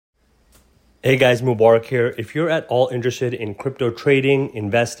Hey guys, Mubarak here. If you're at all interested in crypto trading,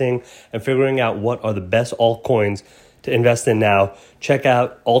 investing, and figuring out what are the best altcoins to invest in now, check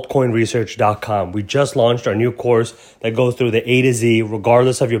out altcoinresearch.com. We just launched our new course that goes through the A to Z,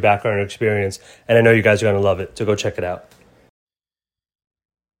 regardless of your background or experience. And I know you guys are going to love it, so go check it out.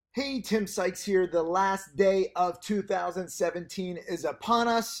 Hey, Tim Sykes here. The last day of 2017 is upon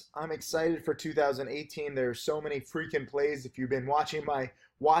us. I'm excited for 2018. There's so many freaking plays. If you've been watching my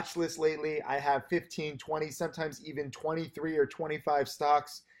watch list lately, I have 15, 20, sometimes even 23 or 25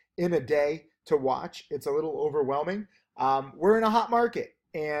 stocks in a day to watch. It's a little overwhelming. We're in a hot market.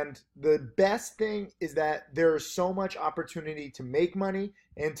 And the best thing is that there's so much opportunity to make money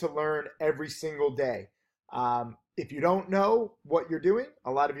and to learn every single day. If you don't know what you're doing,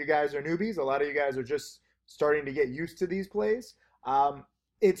 a lot of you guys are newbies. A lot of you guys are just starting to get used to these plays.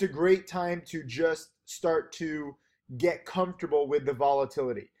 It's a great time to just start to get comfortable with the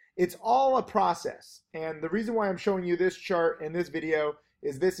volatility. It's all a process. And the reason why I'm showing you this chart in this video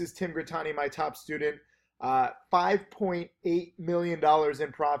is this is Tim Grittani, my top student, $5.8 million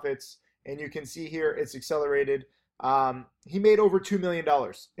in profits. And you can see here it's accelerated. He made over $2 million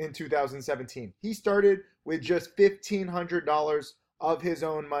in 2017. He started with just $1,500 of his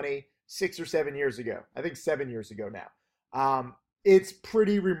own money 6 or 7 years ago. I think 7 years ago now. It's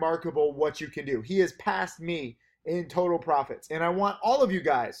pretty remarkable what you can do. He has passed me in total profits, and I want all of you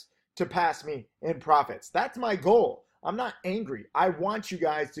guys to pass me in profits. That's my goal. I'm not angry. I want you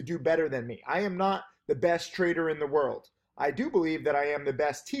guys to do better than me. I am not the best trader in the world. I do believe that I am the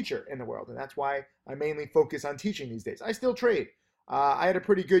best teacher in the world, and that's why I mainly focus on teaching these days. I still trade. I had a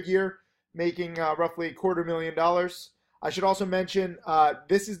pretty good year, making roughly $250,000. I should also mention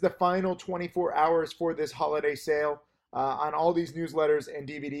this is the final 24 hours for this holiday sale on all these newsletters and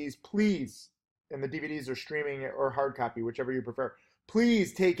DVDs. Please, and the DVDs are streaming or hard copy, whichever you prefer,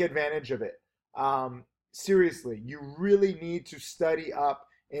 please take advantage of it. Seriously, you really need to study up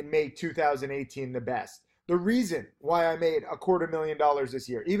and make 2018 the best. The reason why I made $250,000 this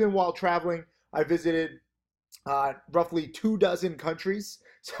year, even while traveling, I visited roughly 24 countries.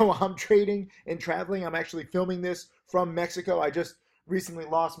 So I'm trading and traveling. I'm actually filming this from Mexico. I just recently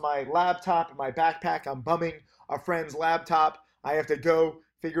lost my laptop, my backpack. I'm bumming a friend's laptop. I have to go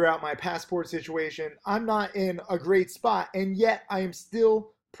figure out my passport situation. I'm not in a great spot, and yet I am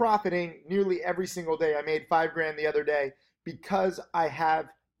still profiting nearly every single day. I made $5,000 the other day because I have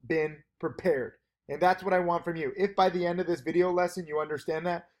been prepared. And that's what I want from you. If by the end of this video lesson you understand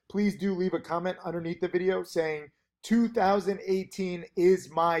that, please do leave a comment underneath the video saying 2018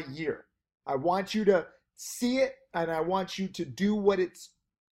 is my year. I want you to see it, and I want you to do what it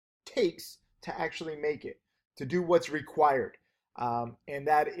takes to actually make it, to do what's required. And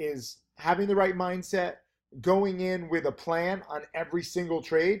that is having the right mindset, going in with a plan on every single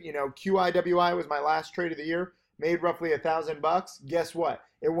trade. You know, QIWI was my last trade of the year, made roughly $1,000. Guess what?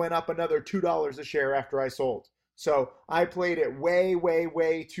 It went up another $2 a share after I sold. So I played it way, way,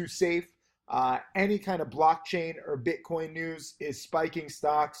 way too safe. Any kind of blockchain or Bitcoin news is spiking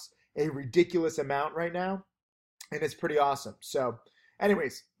stocks a ridiculous amount right now, and it's pretty awesome. So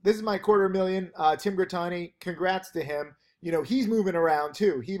anyways, this is my $250,000. Tim Grittani, congrats to him. You know, he's moving around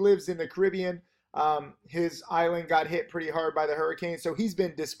too. He lives in the Caribbean. His island got hit pretty hard by the hurricane, so he's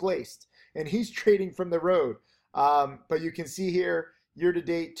been displaced, and he's trading from the road. But you can see here, year to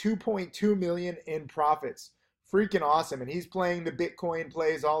date, 2.2 million in profits. Freaking awesome. And he's playing the Bitcoin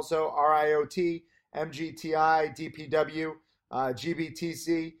plays also, RIOT, MGTI, DPW,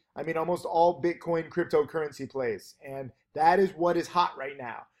 GBTC. I mean, almost all Bitcoin cryptocurrency plays. And that is what is hot right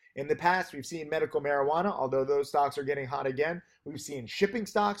now. In the past, we've seen medical marijuana, although those stocks are getting hot again. We've seen shipping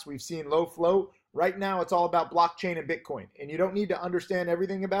stocks. We've seen low float. Right now, it's all about blockchain and Bitcoin. And you don't need to understand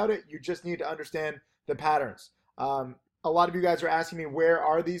everything about it. You just need to understand the patterns. A lot of you guys are asking me, where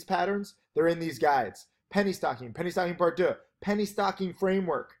are these patterns? They're in these guides. Penny stocking part 2, penny stocking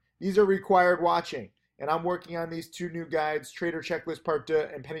framework. These are required watching. And I'm working on these 2 new guides, Trader Checklist part 2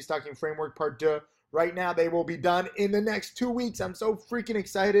 and Penny Stocking Framework part 2. Right now, they will be done in the next 2 weeks. I'm so freaking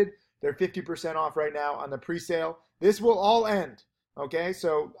excited. They're 50% off right now on the pre-sale. This will all end, okay?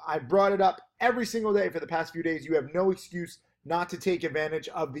 So I brought it up every single day for the past few days. You have no excuse not to take advantage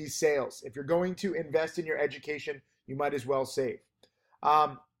of these sales. If you're going to invest in your education, you might as well save.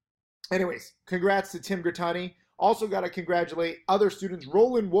 Anyways, congrats to Tim Grittani. Also got to congratulate other students.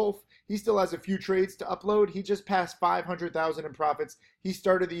 Roland Wolf, he still has a few trades to upload. He just passed 500,000 in profits. He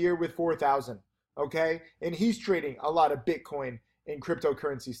started the year with 4,000, okay? And he's trading a lot of Bitcoin in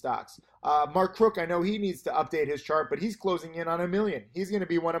cryptocurrency stocks. Mark Crook, I know he needs to update his chart, but he's closing in on 1 million. He's going to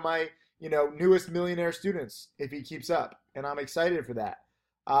be one of my, newest millionaire students if he keeps up, and I'm excited for that.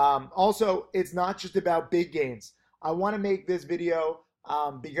 Also, it's not just about big gains. I want to make this video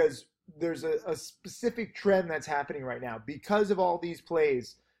because there's a specific trend that's happening right now. Because of all these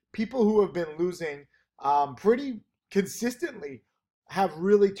plays, people who have been losing pretty consistently have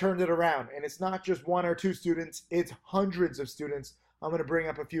really turned it around. And it's not just one or two students, it's hundreds of students. I'm going to bring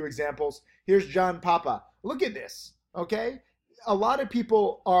up a few examples. Here's John Papa. Look at this, okay? A lot of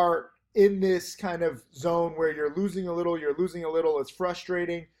people are in this kind of zone where you're losing a little, it's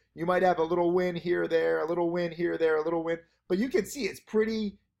frustrating. You might have a little win here, there, a little win here, there, a little win, but you can see it's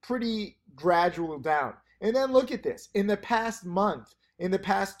pretty gradual down. And then look at this. In the past month, in the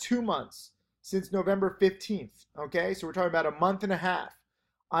past 2 months, since November 15th, okay? So we're talking about a month and a half.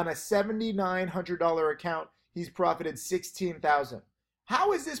 On a $7,900 account, he's profited $16,000.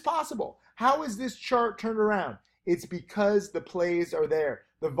 How is this possible? How is this chart turned around? It's because the plays are there.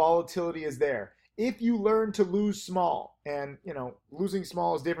 The volatility is there. If you learn to lose small, and losing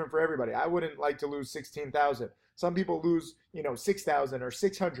small is different for everybody. I wouldn't like to lose 16,000. Some people lose, 6,000 or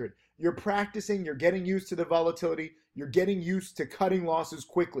 600. You're practicing, you're getting used to the volatility, you're getting used to cutting losses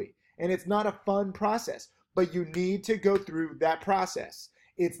quickly. And it's not a fun process, but you need to go through that process.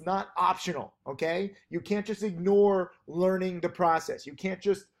 It's not optional, okay? You can't just ignore learning the process. You can't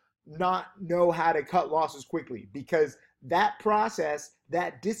just not know how to cut losses quickly, because that process,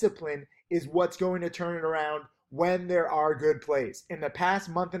 that discipline is what's going to turn it around when there are good plays. In the past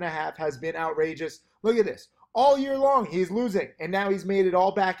month and a half has been outrageous. Look at this. All year long, he's losing, and now he's made it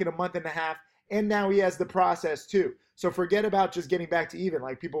all back in a month and a half, and now he has the process too. So forget about just getting back to even.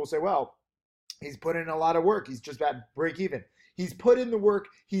 Like people will say, well, he's put in a lot of work. He's just at break even. He's put in the work.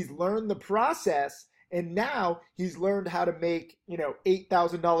 He's learned the process. And now he's learned how to make,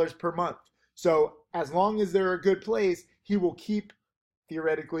 $8,000 per month. So as long as there are good plays, he will keep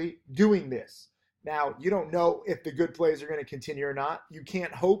theoretically doing this. Now, you don't know if the good plays are going to continue or not. You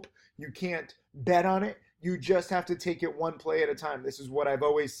can't hope. You can't bet on it. You just have to take it one play at a time. This is what I've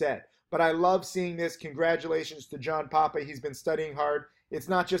always said. But I love seeing this. Congratulations to John Papa. He's been studying hard. It's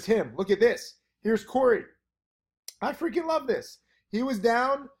not just him. Look at this. Here's Corey. I freaking love this. He was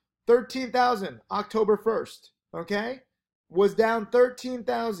down 13,000 October 1st, okay? Was down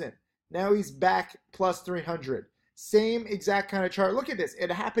 13,000. Now he's back plus 300. Same exact kind of chart. Look at this.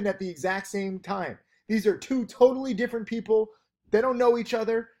 It happened at the exact same time. These are two totally different people. They don't know each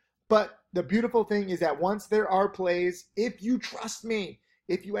other. But the beautiful thing is that once there are plays, if you trust me,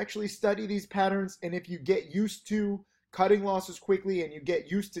 if you actually study these patterns, and if you get used to cutting losses quickly and you get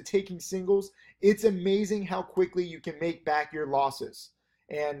used to taking singles, it's amazing how quickly you can make back your losses.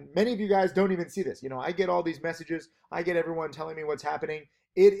 And many of you guys don't even see this. I get all these messages. I get everyone telling me what's happening.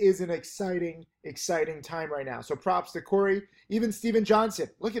 It is an exciting, exciting time right now. So props to Corey. Even Steven Johnson.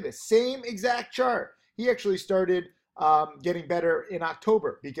 Look at this. Same exact chart. He actually started getting better in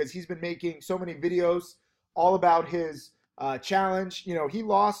October because he's been making so many videos all about his challenge. He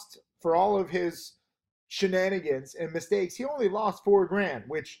lost for all of his shenanigans and mistakes. He only lost $4,000,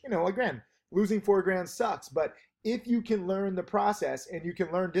 which, again, losing $4,000 sucks. But if you can learn the process and you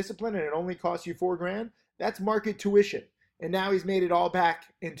can learn discipline and it only costs you $4,000, that's market tuition. And now he's made it all back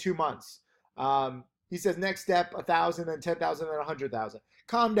in 2 months. He says next step, 1,000, then 10,000, then 100,000.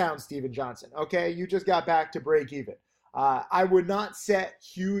 Calm down, Steven Johnson. Okay, you just got back to break even. I would not set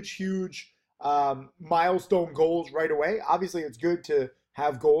huge milestone goals right away. Obviously, it's good to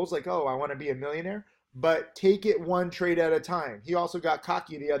have goals like, oh, I want to be a millionaire, but take it one trade at a time. He also got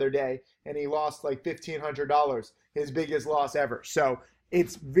cocky the other day and he lost like $1,500, his biggest loss ever. So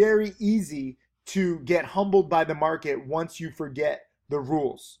it's very easy to get humbled by the market once you forget the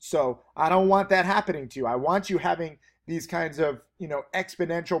rules. So I don't want that happening to you. I want you having these kinds of,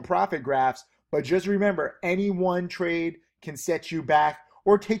 exponential profit graphs, but just remember, any one trade can set you back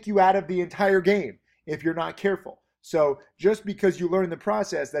or take you out of the entire game if you're not careful. So just because you learn the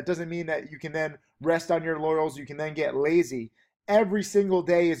process, that doesn't mean that you can then rest on your laurels, you can then get lazy. Every single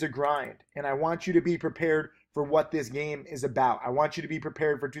day is a grind, and I want you to be prepared for what this game is about. I want you to be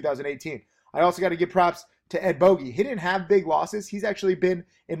prepared for 2018. I also got to give props to Ed Bogey. He didn't have big losses. He's actually been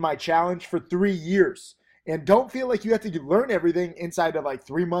in my challenge for 3 years. And don't feel like you have to learn everything inside of like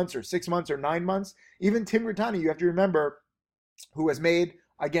 3 months or 6 months or 9 months. Even Tim Grittani, you have to remember, who has made,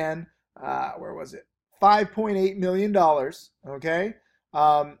 again, where was it? $5.8 million, okay?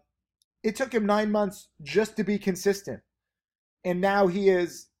 It took him 9 months just to be consistent. And now he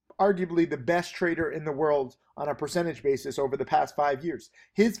is arguably the best trader in the world on a percentage basis over the past 5 years.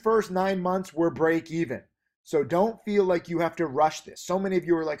 His first 9 months were break even. So don't feel like you have to rush this. So many of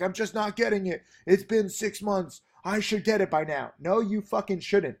you are like, I'm just not getting it. It's been 6 months. I should get it by now. No, you fucking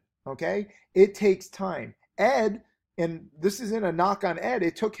shouldn't, okay? It takes time. Ed, And this isn't a knock on Ed.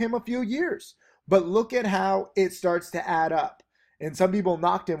 It took him a few years. But look at how it starts to add up. And some people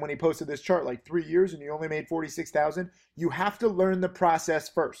knocked him when he posted this chart, like 3 years and you only made 46,000. You have to learn the process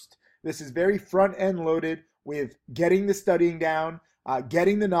first. This is very front end loaded with getting the studying down,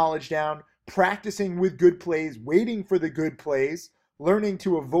 getting the knowledge down, practicing with good plays, waiting for the good plays, learning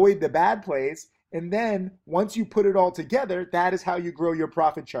to avoid the bad plays. And then once you put it all together, that is how you grow your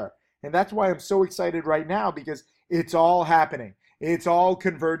profit chart. And that's why I'm so excited right now, because it's all happening. It's all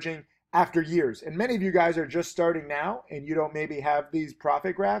converging after years. And many of you guys are just starting now and you don't maybe have these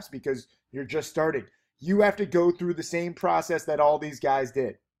profit graphs because you're just starting. You have to go through the same process that all these guys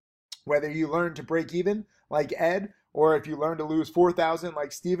did. Whether you learn to break even like Ed, or if you learn to lose 4,000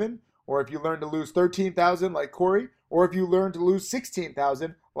 like Steven, or if you learn to lose 13,000 like Corey, or if you learn to lose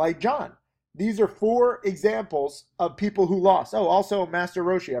 16,000 like John. These are 4 examples of people who lost. Oh, also Master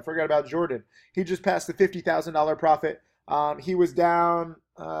Roshi. I forgot about Jordan. He just passed the $50,000 profit. He was down,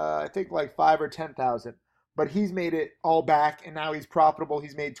 I think like 5 or 10,000, but he's made it all back, and now he's profitable.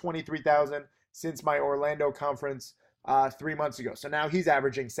 He's made 23,000 since my Orlando conference 3 months ago. So now he's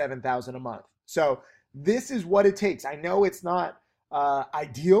averaging 7,000 a month. So this is what it takes. I know it's not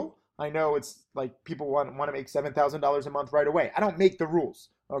ideal. I know it's like people want to make $7,000 a month right away. I don't make the rules,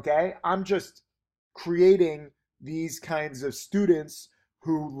 okay? I'm just creating these kinds of students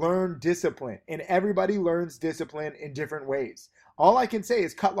who learn discipline, and everybody learns discipline in different ways. All I can say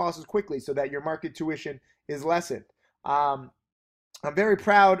is cut losses quickly so that your market tuition is lessened. I'm very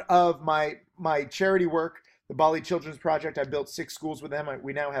proud of my charity work, the Bali Children's Project. I built 6 schools with them.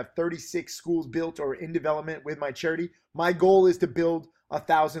 We now have 36 schools built or in development with my charity. My goal is to build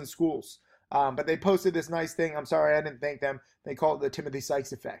 1,000 schools. But they posted this nice thing. I'm sorry, I didn't thank them. They call it the Timothy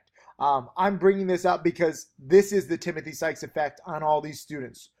Sykes effect. I'm bringing this up because this is the Timothy Sykes effect on all these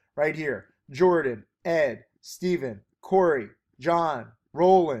students right here. Jordan, Ed, Steven, Corey, John,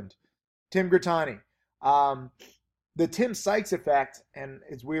 Roland, Tim Grattani. The Tim Sykes effect, and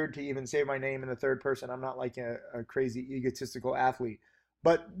it's weird to even say my name in the third person. I'm not like a crazy egotistical athlete.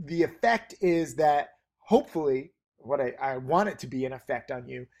 But the effect is that hopefully, what I want it to be an effect on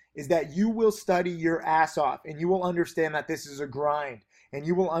you, is that you will study your ass off and you will understand that this is a grind, and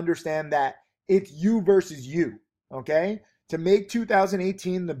you will understand that it's you versus you, okay? To make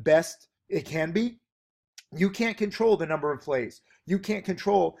 2018 the best it can be, you can't control the number of plays. You can't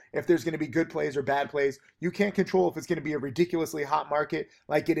control if there's going to be good plays or bad plays. You can't control if it's going to be a ridiculously hot market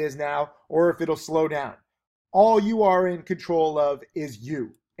like it is now, or if it'll slow down. All you are in control of is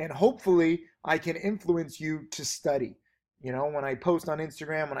you. And hopefully I can influence you to study. You know, when I post on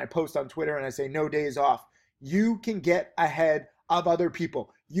Instagram, when I post on Twitter, and I say no days off, you can get ahead of other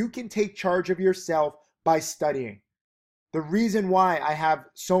people. You can take charge of yourself by studying. The reason why I have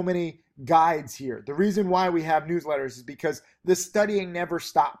so many guides here, the reason why we have newsletters, is because the studying never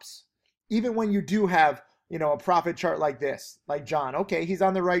stops. Even when you do have, you know, a profit chart like this, like John, okay, he's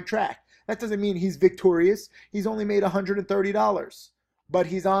on the right track. That doesn't mean he's victorious. He's only made $130, but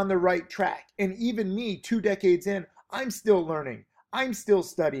he's on the right track. And even me, 2 decades in, I'm still learning. I'm still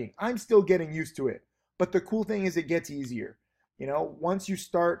studying. I'm still getting used to it. But the cool thing is it gets easier. You know, once you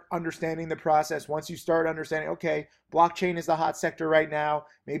start understanding the process, once you start understanding, okay, blockchain is the hot sector right now.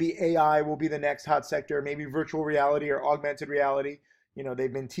 Maybe AI will be the next hot sector. Maybe virtual reality or augmented reality. You know,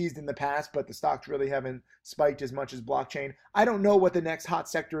 they've been teased in the past, but the stocks really haven't spiked as much as blockchain. I don't know what the next hot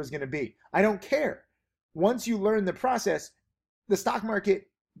sector is going to be. I don't care. Once you learn the process, the stock market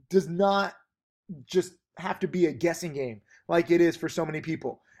does not just have to be a guessing game like it is for so many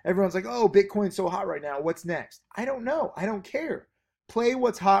people. Everyone's like, oh, Bitcoin's so hot right now. What's next? I don't know. I don't care. Play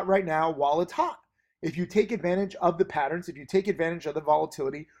what's hot right now while it's hot. If you take advantage of the patterns, if you take advantage of the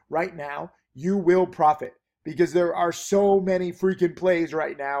volatility right now, you will profit, because there are so many freaking plays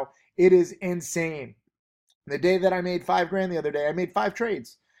right now. It is insane. The day that I made $5,000 the other day, I made 5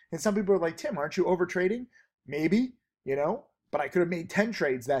 trades. And some people are like, Tim, aren't you over trading? Maybe, you know, but I could have made 10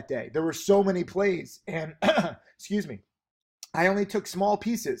 trades that day. There were so many plays, and excuse me, I only took small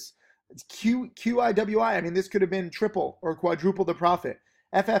pieces. It's QIWI. I mean, this could have been triple or quadruple the profit.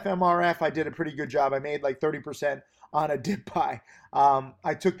 FFMRF, I did a pretty good job. I made like 30% on a dip buy.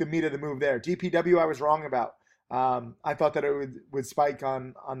 I took the meat of the move there. DPW, I was wrong about. I thought that it would spike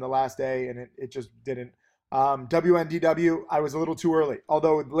on the last day, and it just didn't. WNDW, I was a little too early.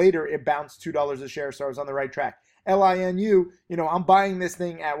 Although later it bounced $2 a share, so I was on the right track. LINU, you know, I'm buying this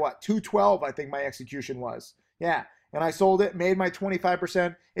thing at what, 212, I think my execution was. Yeah. And I sold it, made my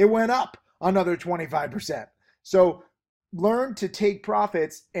 25%. It went up another 25%. So learn to take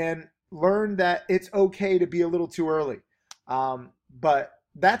profits and learn that it's okay to be a little too early. But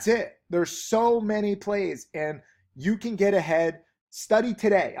that's it. There's so many plays, and You can get ahead. Study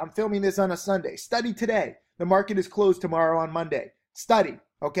today. I'm filming this on a Sunday. Study today. The market is closed tomorrow on Monday. Study,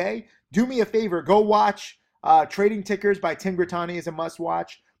 okay? Do me a favor. Go watch Trading Tickers by Tim Grittani is a must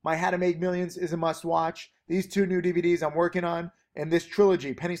watch. My How to Make Millions is a must watch. These 2 new DVDs I'm working on, and this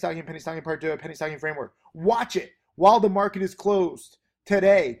trilogy, Penny Stocking Part 2, Penny Stocking Framework. Watch it while the market is closed.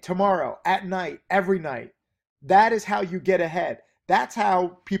 Today, tomorrow, at night, every night. That is how you get ahead. That's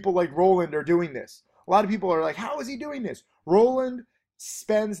how people like Roland are doing this. A lot of people are like, how is he doing this? Roland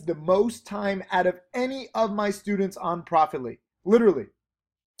spends the most time out of any of my students on Profitly. Literally.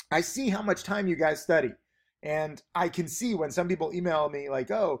 I see how much time you guys study. And I can see when some people email me like,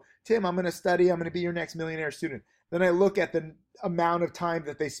 oh, Tim, I'm going to study. I'm going to be your next millionaire student. Then I look at the amount of time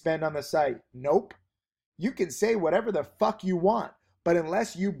that they spend on the site. Nope. You can say whatever the fuck you want, but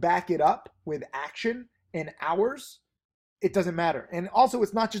unless you back it up with action and hours, it doesn't matter. And also,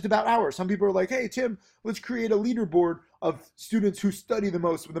 it's not just about hours. Some people are like, hey, Tim, let's create a leaderboard of students who study the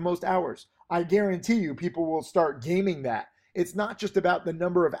most with the most hours. I guarantee you people will start gaming that. It's not just about the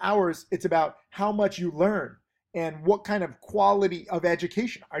number of hours. It's about how much you learn and what kind of quality of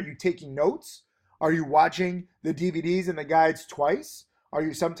education. Are you taking notes? Are you watching the DVDs and the guides twice? Are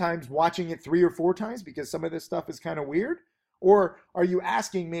you sometimes watching it 3 or 4 times because some of this stuff is kind of weird? Or are you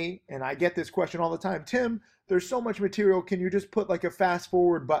asking me, and I get this question all the time, Tim, there's so much material, can you just put like a fast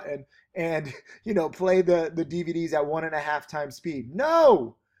forward button and, play the DVDs at 1.5 times speed?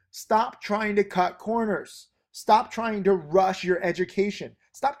 No! Stop trying to cut corners. Stop trying to rush your education.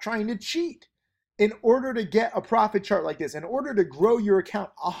 Stop trying to cheat. In order to get a profit chart like this, in order to grow your account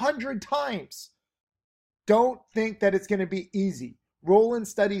 100 times, don't think that it's going to be easy. Roland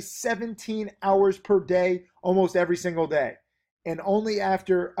studies 17 hours per day, almost every single day. And only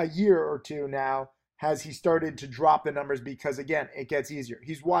after a year or 2 now has he started to drop the numbers because, again, it gets easier.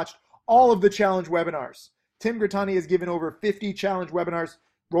 He's watched all of the challenge webinars. Tim Grittani has given over 50 challenge webinars.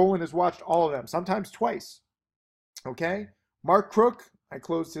 Roland has watched all of them, sometimes twice. Okay? Mark Crook, I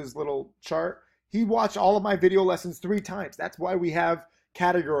closed his little chart. He watched all of my video lessons 3 times. That's why we have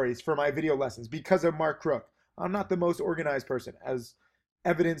categories for my video lessons, because of Mark Crook. I'm not the most organized person, as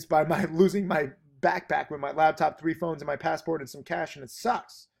evidenced by my losing my backpack with my laptop, 3 phones, and my passport, and some cash, and it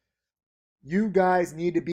sucks. You guys need to be